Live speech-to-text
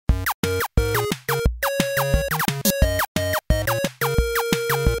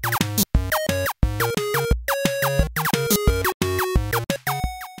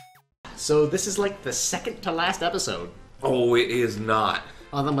So this is like the second to last episode. Oh, it is not.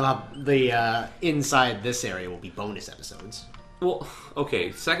 Well, then we'll have the inside this area will be bonus episodes. Well,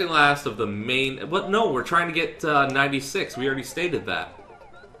 okay, second last of the main... But no, we're trying to get 96. We already stated that.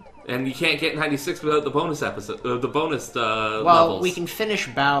 And you can't get 96 without the bonus episode, the bonus Well, levels. we can finish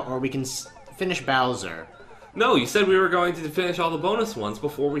finish Bowser. No, you said we were going to finish all the bonus ones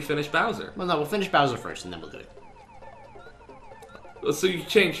before we finish Bowser. Well, no, we'll finish Bowser first, and then we'll do it. So you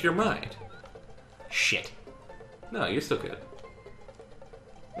changed your mind. Shit. No, you're still good.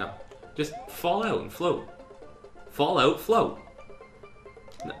 No, just fall out and float. Fall out, float.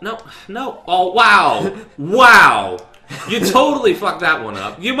 No. Oh, wow. Wow. You totally fucked that one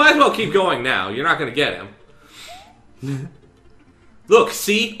up. You might as well keep going now. You're not going to get him. Look,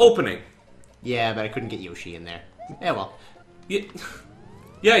 see? Opening. Yeah, but I couldn't get Yoshi in there. Yeah, well.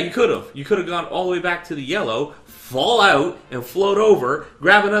 Yeah, you could have. You could have gone all the way back to the yellow, fall out, and float over,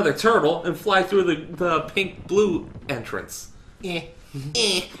 grab another turtle, and fly through the pink-blue entrance. But,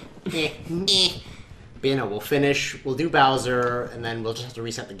 you know, we'll do Bowser, and then we'll just have to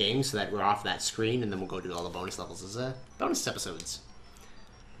reset the game so that we're off that screen, and then we'll go do all the bonus levels as bonus episodes.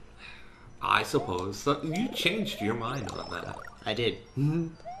 I suppose. So you changed your mind on that. I did.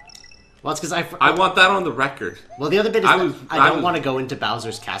 Well, it's because I want that on the record. Well, the other bit is I don't want to go into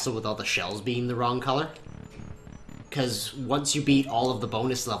Bowser's castle with all the shells being the wrong color. Because once you beat all of the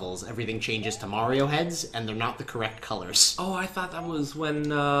bonus levels, everything changes to Mario heads, and they're not the correct colors. Oh, I thought that was when,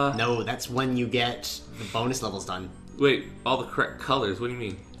 No, that's when you get the bonus levels done. Wait, all the correct colors? What do you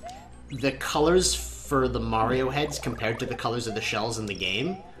mean? The colors for the Mario heads compared to the colors of the shells in the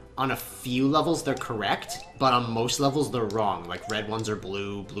game, on a few levels they're correct, but on most levels they're wrong. Like, red ones are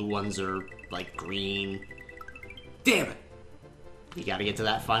blue, blue ones are, like, green. Damn it! You gotta get to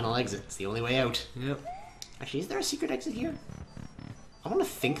that final exit. It's the only way out. Yep. Actually, is there a secret exit here? I want to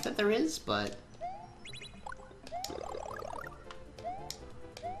think that there is, but...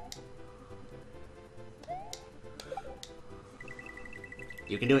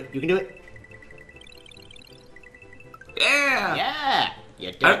 You can do it. You can do it. Yeah! Yeah!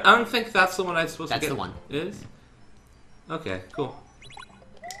 You did I it. don't think that's the one I'm supposed to get. That's the one. It is? Okay, cool.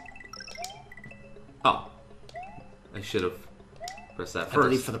 Oh. I should have pressed that I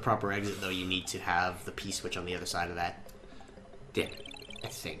believe first. for the proper exit, though, you need to have the P-switch on the other side of that. Damn. I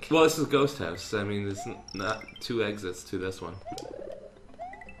think. Well, this is Ghost House. I mean, there's not two exits to this one.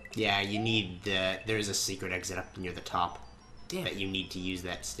 Yeah, you need there's a secret exit up near the top. Damn. That you need to use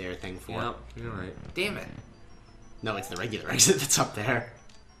that stair thing for. Yep, you're right. Damn it. No, it's the regular exit that's up there.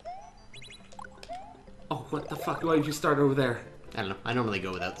 Oh, what the fuck? Why did you start over there? I don't know. I normally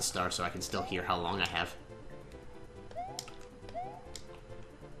go without the star so I can still hear how long I have.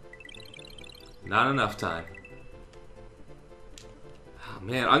 Not enough time. Oh,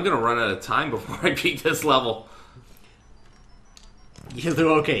 man, I'm gonna run out of time before I beat this level. You'll do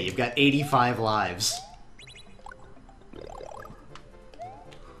okay. You've got 85 lives.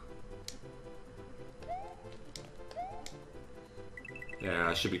 Yeah,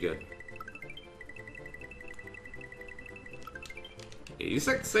 I should be good.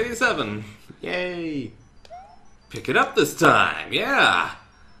 86, 87. Yay! Pick it up this time, yeah!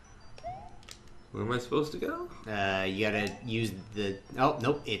 Where am I supposed to go? You gotta use the... Oh,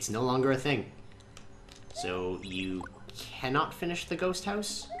 nope, it's no longer a thing. So, you cannot finish the ghost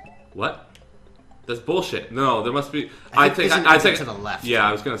house? What? That's bullshit. No, there must be... I think to the left. Yeah,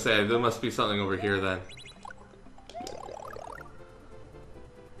 I was gonna say, there must be something over here then.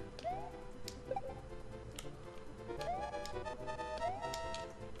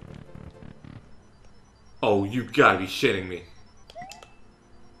 Oh, you gotta be shitting me.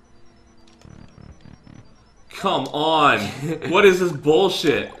 Come on! What is this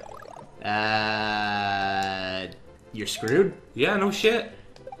bullshit? You're screwed? Yeah, no shit.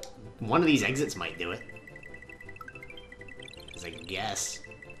 One of these exits might do it. As I guess.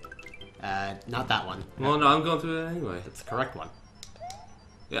 Not that one. Well, no, I'm going through that anyway. That's the correct one.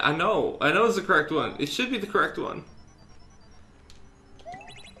 Yeah, I know. I know it's the correct one. It should be the correct one.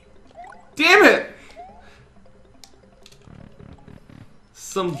 Damn it!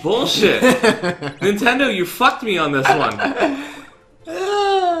 Some bullshit. Nintendo, you fucked me on this one.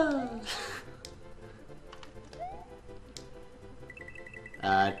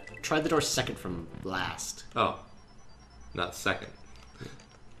 Try the door second from last. Oh. Not second.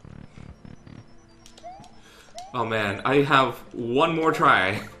 Oh man, I have one more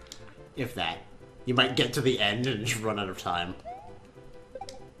try. If that. You might get to the end and just run out of time.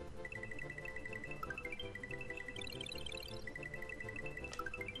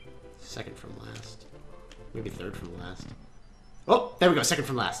 Second from last. Maybe third from last. Oh, there we go. Second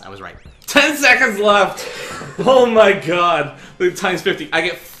from last. I was right. 10 seconds left! Oh my god. Times 50. I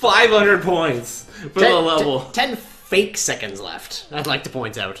get 500 points for the level. 10 fake seconds left, I'd like to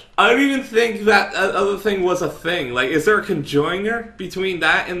point out. I don't even think that other thing was a thing. Like, is there a conjoiner between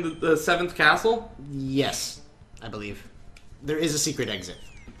that and the 7th castle? Yes, I believe. There is a secret exit.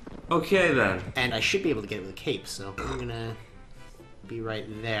 Okay, then. And I should be able to get it with a cape, so I'm gonna be right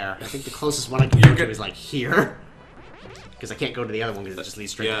there. I think the closest one I can go to is, like, here. Because I can't go to the other one because it just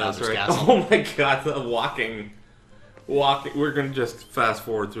leads straight to Bowser's Castle. Oh my god, the walking. We're gonna just fast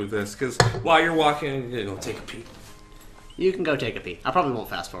forward through this, because while you're walking, you know, take a peek. You can go take a pee. I probably won't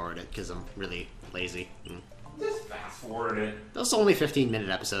fast forward it because I'm really lazy. Just fast forward it. Those are only 15-minute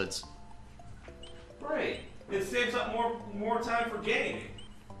episodes. Right. It saves up more time for gaming.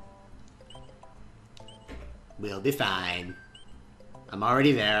 We'll be fine. I'm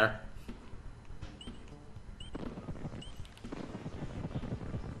already there.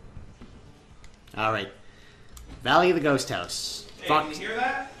 Alright. Valley of the Ghost House. Hey, can you hear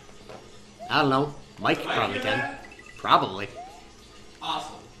that? I don't know. Mike probably can. That? Probably.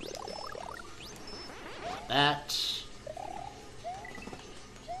 Awesome. That.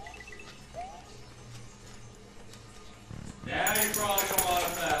 Now you probably don't want to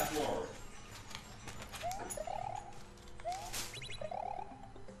fast forward.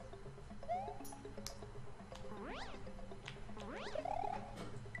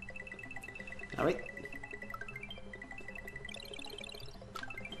 Alright.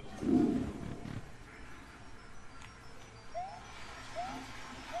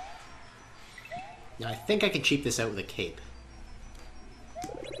 Now I think I can cheap this out with a cape.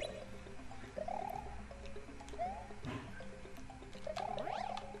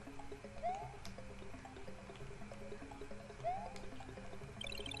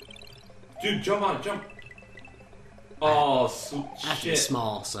 Dude, jump on it, jump. Oh, shit.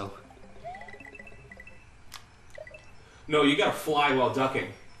 Small, so. No, you gotta fly while ducking.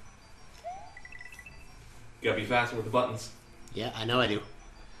 You gotta be faster with the buttons. Yeah, I know I do.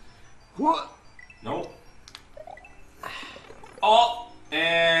 What? Nope. Oh,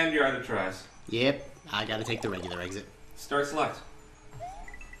 and you're out of tries. Yep, I gotta take the regular exit. Start select.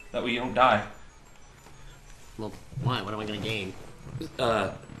 That way you don't die. Well, why? What am I gonna gain?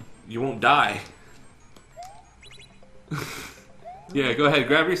 You won't die. Yeah, go ahead.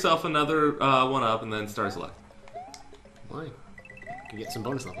 Grab yourself another one up and then start select. Why? Can get some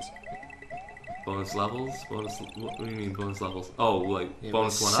bonus levels. Bonus levels? Bonus? What do you mean bonus levels? Oh, like It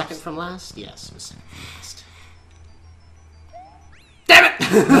bonus was one ups? second from last? Yes, it was second from last.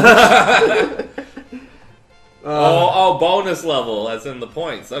 Damn it! Oh, bonus level, as in the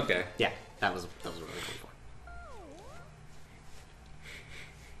points. Okay. Yeah, that was what I was going for.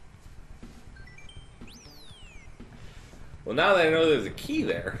 Well, now that I know there's a key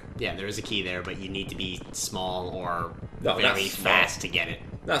there. Yeah, there is a key there, but you need to be small or No, not very small. fast to get it.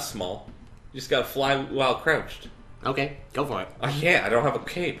 Not small. You just gotta fly while crouched. Okay, go for it. I can't. I don't have a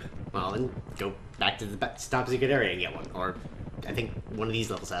cape. Well, then go back to the top secret area and get one. Or, I think one of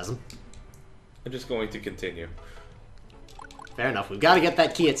these levels has them. I'm just going to continue. Fair enough. We've got to get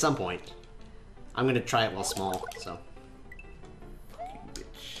that key at some point. I'm going to try it while small, so.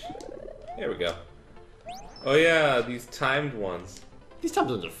 Bitch. There we go. Oh yeah, these timed ones. These timed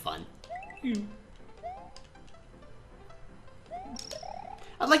ones are fun.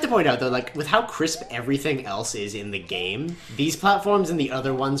 I'd like to point out, though, like, with how crisp everything else is in the game, these platforms and the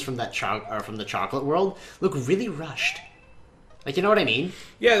other ones from that from the chocolate world look really rushed. Like, you know what I mean?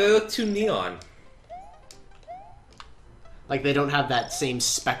 Yeah, they look too neon. Like, they don't have that same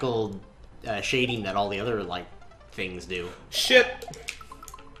speckled shading that all the other, like, things do. Shit!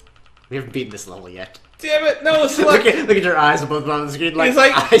 We haven't beaten this level yet. Damn it! No, select. Look at your eyes above on the screen. Like, He's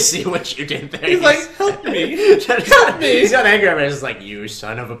like, I see what you did there. He's like, help me! Help me! He's got angry at me. He's like, you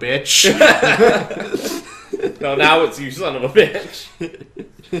son of a bitch. No, now it's you son of a bitch.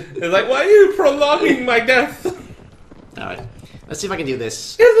 It's like, why are you prolonging my death? Alright, let's see if I can do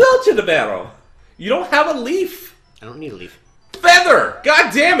this. It's Lil to the barrel. You don't have a leaf. I don't need a leaf. Feather!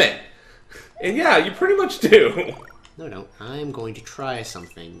 God damn it! And yeah, you pretty much do. No, I'm going to try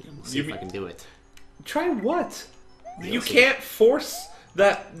something, and we'll see if I can do it. Try what? You'll You see. can't force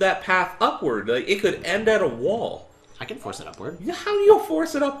that path upward. Like, it could end at a wall. I can force it upward, How do you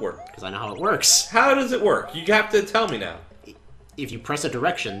force it upward? because I know how it works. How does it work? You have to tell me now. If you press a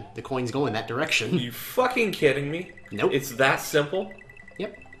direction, the coins go in that direction. You fucking kidding me? Nope. It's that simple?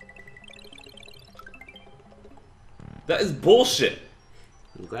 Yep. That is bullshit.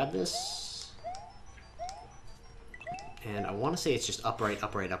 Grab this. And I want to say it's just upright,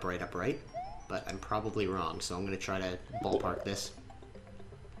 upright, upright, upright. But I'm probably wrong, so I'm going to try to ballpark this.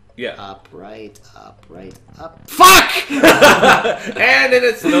 Yeah. Up, right, up, right, up. Fuck! And then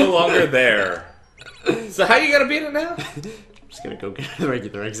it's no longer there. So how you gonna beat it now? Just gonna go get the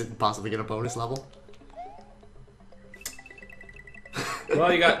regular exit and possibly get a bonus level.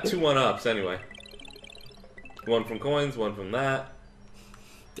 Well, you got 2 1-ups anyway. One from coins, one from that.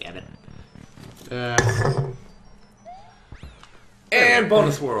 Damn it. And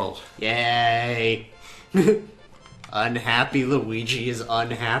bonus world. Yay! Unhappy Luigi is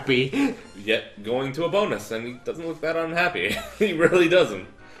unhappy. Yet going to a bonus, and he doesn't look that unhappy. He really doesn't.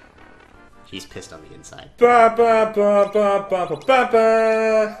 He's pissed on the inside. Ba ba ba ba ba ba ba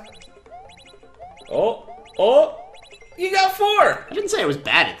ba. Oh, you got 4. I didn't say I was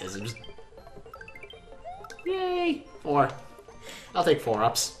bad at this. I just yay 4. I'll take 4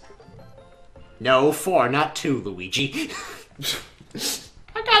 ups. No, 4, not 2, Luigi.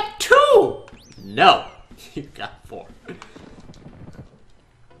 I got 2. No, you got 4.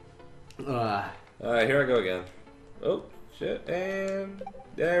 Alright, here I go again. Oh, shit, and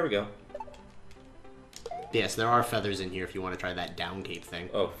there we go. Yes, there are feathers in here if you want to try that down cape thing.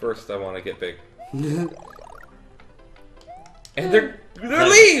 Oh, first I want to get big. And they're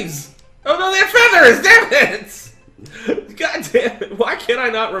leaves! Oh no, they're feathers! Damn it! God damn it! Why can't I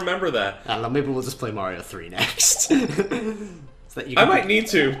not remember that? I don't know, maybe we'll just play Mario 3 next. So that you I can might need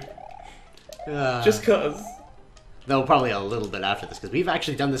to. Just cause. Though probably a little bit after this, because we've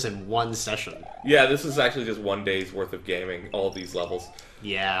actually done this in 1 session. Yeah, this is actually just 1 day's worth of gaming, all these levels.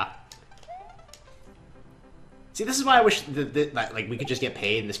 Yeah. See, this is why I wish that like we could just get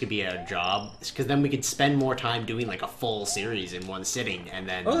paid and this could be a job, because then we could spend more time doing like a full series in 1 sitting, and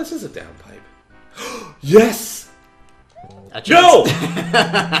then. Oh, this is a downpipe. Yes. A No.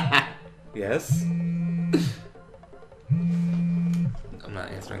 chance- Yes. I'm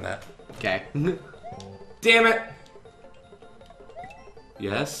not answering that. Okay. Damn it.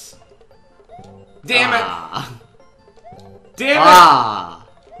 Yes. Damn it. Damn it. Ah.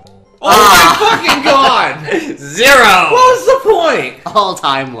 Oh my fucking god! 0. What was the point?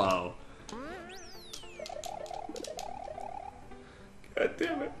 All-time low. God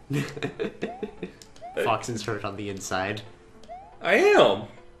damn it. Foxin's hurt on the inside. I am.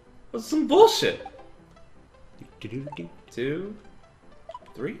 That's some bullshit. 2,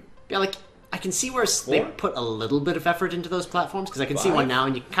 3. Yeah, like, I can see where they 4? put a little bit of effort into those platforms, because I can see 5? one now,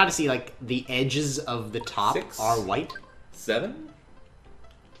 and you kind of see, like, the edges of the top 6? are white. 7,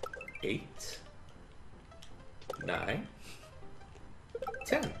 8, 9,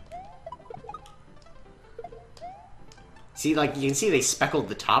 10. See, like, you can see they speckled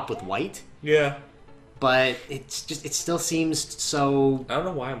the top with white, Yeah. but it's just, it still seems so... I don't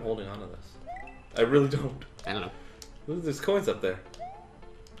know why I'm holding on to this. I really don't. I don't know. Look, there's coins up there.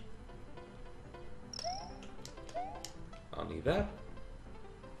 I'll need that.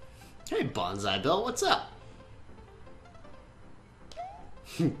 Hey, Bonsai Bill, what's up?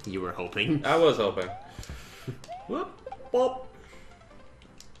 You were hoping. I was hoping. Whoop, whoop.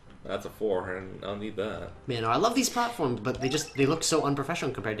 That's a 4, and I'll need that. Man, I love these platforms, but they look so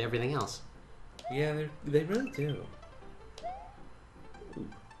unprofessional compared to everything else. Yeah, they really do. Ooh.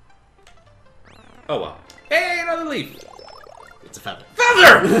 Oh well. Hey, another leaf! It's a feather.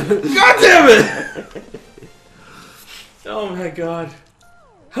 Feather! God damn it! Oh my god.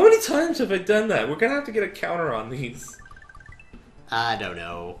 How many times have I done that? We're gonna have to get a counter on these. I don't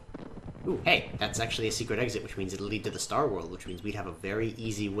know. Ooh, hey, that's actually a secret exit, which means it'll lead to the Star World, which means we'd have a very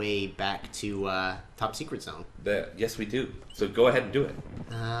easy way back to Top Secret Zone. Yes, we do. So go ahead and do it.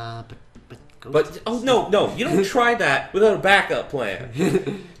 But oh no, you don't try that without a backup plan.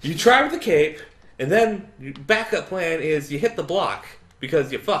 You try with the cape, and then your backup plan is you hit the block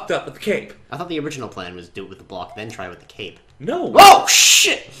because you fucked up with the cape. I thought the original plan was do it with the block, then try with the cape. No. Oh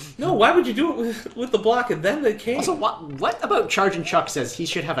shit! No, why would you do it with the block and then the cape? Also, what about Chargin' Chuck says he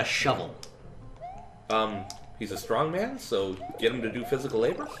should have a shovel? He's a strong man, so get him to do physical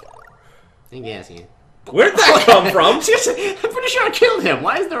labor? I guess, yeah. Where'd that come from? Seriously, I'm pretty sure I killed him.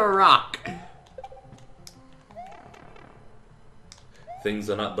 Why is there a rock?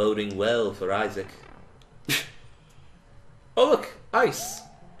 Things are not boding well for Isaac. Oh look, ice.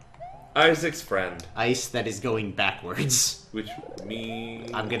 Isaac's friend. Ice that is going backwards. Which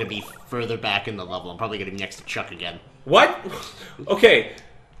means... I'm gonna be further back in the level. I'm probably gonna be next to Chuck again. What? Okay.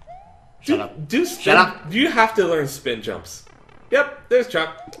 Shut up. Shut up. Do you have to learn spin jumps? Yep, there's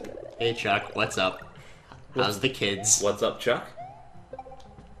Chuck. Hey Chuck, what's up? How's the kids? What's up, Chuck?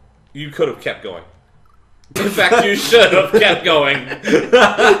 You could have kept going. In fact, you should have kept going.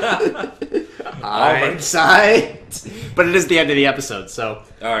 Hindsight. But it is the end of the episode, so...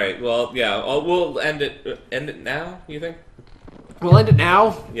 Alright, well, yeah, we'll end it now, you think? We'll end it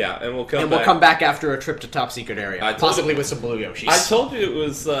now, Yeah, and we'll come and back. we'll come back after a trip to Top Secret area, I told possibly you- with some blue Yoshis. I told you it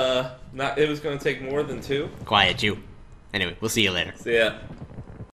was not. It was going to take more than 2. Quiet, you. Anyway, we'll see you later. So yeah.